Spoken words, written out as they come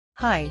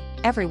Hi,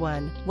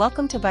 everyone,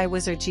 welcome to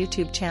ViWizard's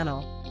YouTube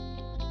channel.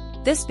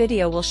 This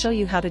video will show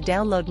you how to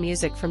download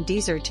music from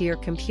Deezer to your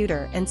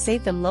computer and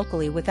save them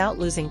locally without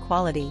losing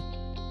quality.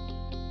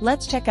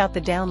 Let's check out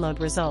the download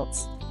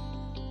results.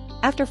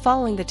 After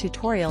following the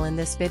tutorial in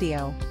this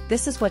video,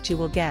 this is what you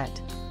will get.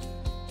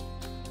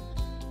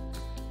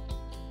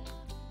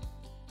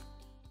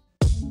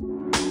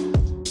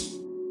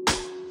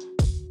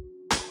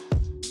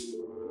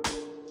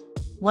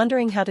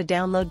 Wondering how to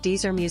download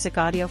Deezer music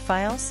audio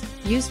files?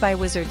 Use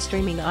ViWizard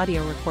Streaming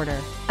Audio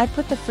Recorder. I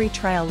put the free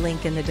trial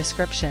link in the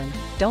description,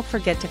 don't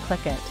forget to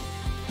click it.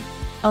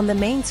 On the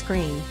main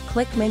screen,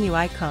 click Menu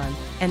icon,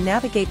 and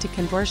navigate to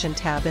Conversion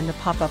tab in the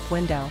pop-up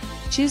window.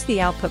 Choose the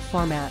output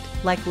format,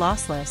 like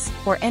Lossless,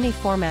 or any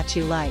format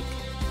you like.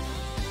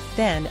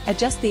 Then,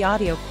 adjust the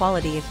audio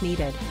quality if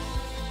needed.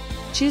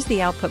 Choose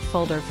the output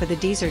folder for the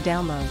Deezer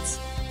downloads.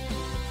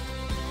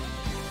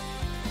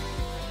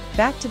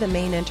 Back to the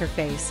main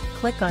interface,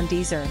 click on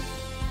Deezer.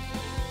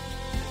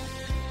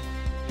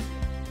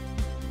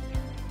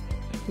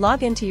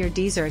 Log into your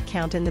Deezer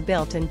account in the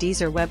built-in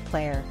Deezer web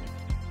player.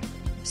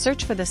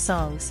 Search for the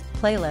songs,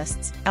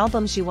 playlists,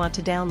 albums you want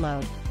to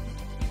download.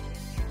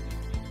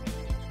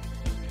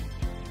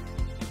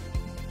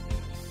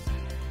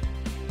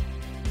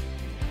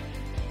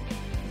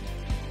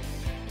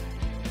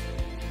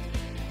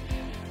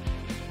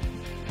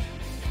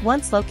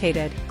 Once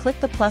located, click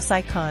the plus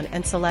icon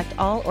and select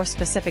all or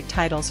specific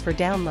titles for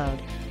download.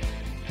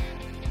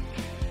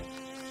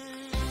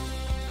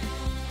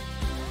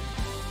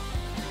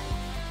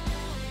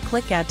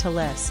 Click Add to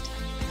List.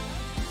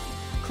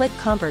 Click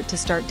Convert to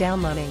start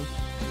downloading.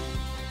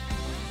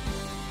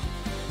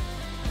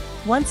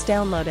 Once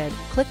downloaded,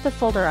 click the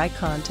folder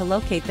icon to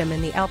locate them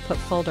in the output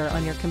folder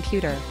on your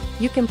computer.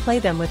 You can play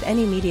them with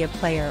any media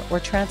player or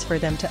transfer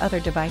them to other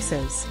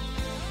devices.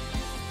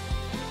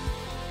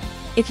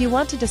 If you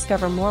want to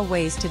discover more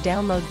ways to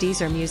download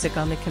Deezer music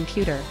on the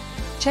computer,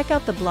 check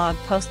out the blog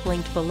post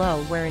linked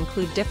below where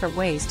include different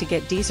ways to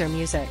get Deezer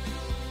music.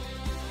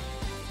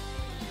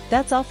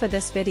 That's all for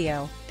this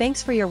video,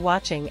 thanks for your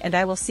watching and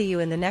I will see you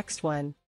in the next one.